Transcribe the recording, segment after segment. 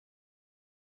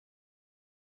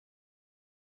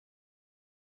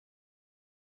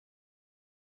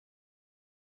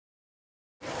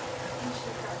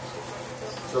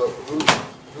So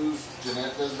who's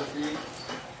Jeanette does the feed?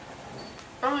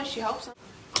 Oh, she helps him.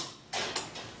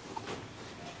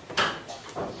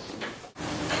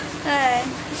 Hi,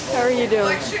 how are you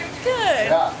doing? Good.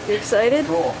 Yeah. You excited?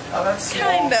 Cool. Oh, that's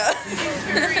Kinda.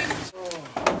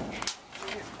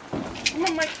 Come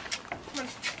on, Mike. Come on.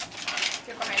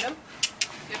 Get behind him.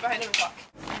 Get behind him and walk.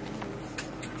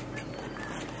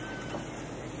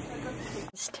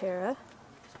 It's Tara.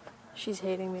 She's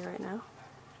hating me right now.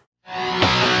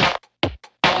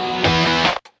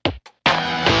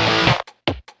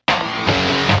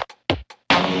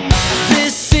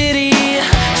 This city,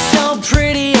 so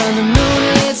pretty under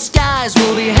moonlit skies,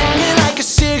 will be hanging like a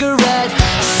cigarette.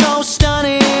 So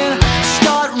stunning,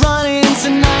 start running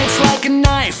tonight's like a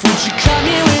knife. Would you cut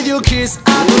me with your kiss?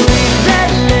 I believe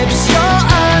red lips, you're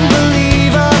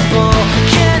unbelievable.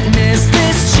 Can't miss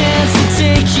this chance to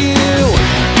take you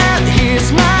out.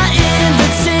 Here's my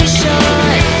invitation.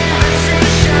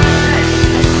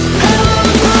 Hello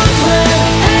Brooklyn,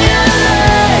 hey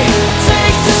LA,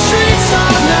 take the streets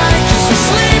all night, 'cause we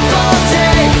sleep all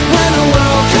day. When the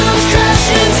world comes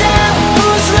crashing down,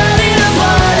 who's ready to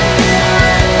party?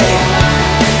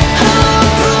 Hello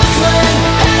Brooklyn,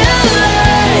 hey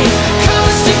LA,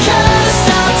 coast to coast,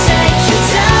 I'll take you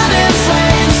down in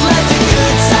flames. Let the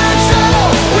good times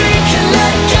roll, we can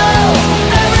let go.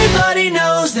 Everybody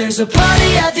knows there's a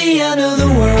party at the end of the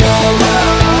world.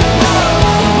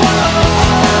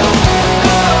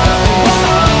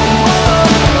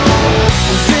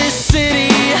 This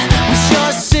city was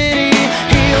your city,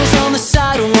 heels on the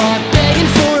sidewalk, begging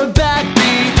for a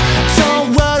backbeat. Don't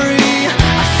worry,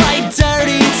 I fight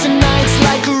dirty, tonight's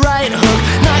like a right hook,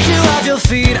 knock you off your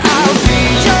feet. I'll be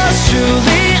yours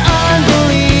truly,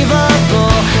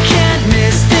 unbelievable. Can't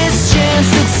miss this chance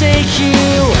to take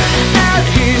you out.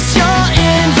 Here's your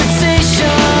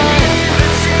invitation.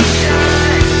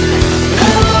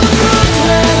 Hello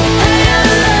Brooklyn, hey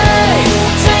LA,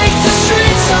 take the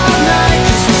streets all night,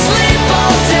 'cause we sleep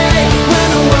all day. When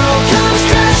the world comes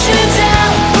crashing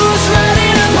down, who's ready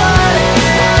to party?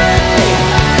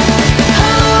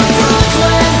 Hello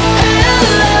Brooklyn, hey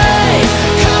LA,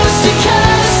 coast to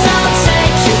coast, I'll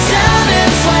take you down in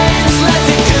flames. Let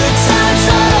the good times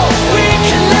roll, we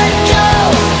can let go.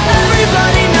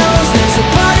 Everybody knows there's a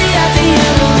party at the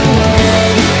end of the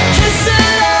world. Kiss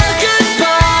it all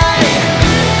goodbye.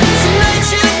 Tonight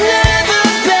you've never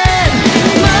been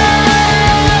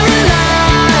more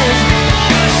alive.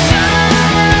 You're so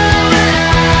alive.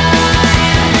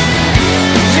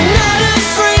 You're not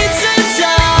afraid to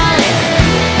die,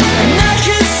 and I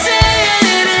can see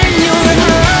it in your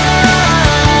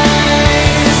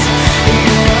eyes.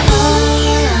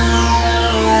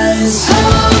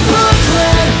 Hello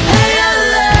Brooklyn, hey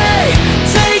LA,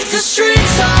 take the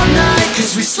streets all night,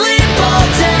 'cause we sleep all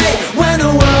day. When the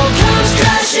world comes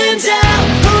crashing down,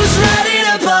 who's ready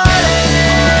to party?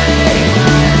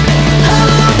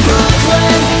 Hello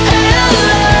Brooklyn, hey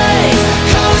LA,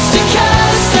 coast to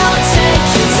coast, I'll take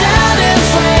you down in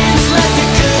flames. Let the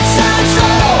good times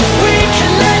roll, we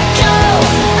can let go.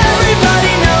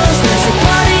 Everybody knows there's a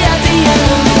party at the end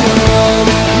of the world.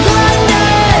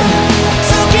 London,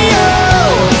 Tokyo,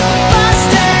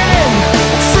 Boston,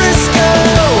 Frisco,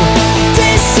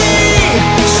 DC,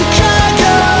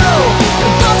 Chicago,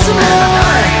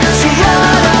 Baltimore,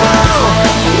 Toronto,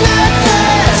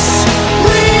 Memphis,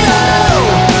 Rio,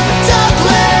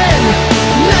 Dublin,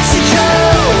 Mexico,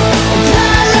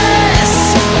 Paris.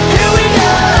 Here we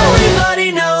go. Everybody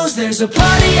knows there's a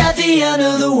party at the end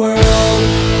of the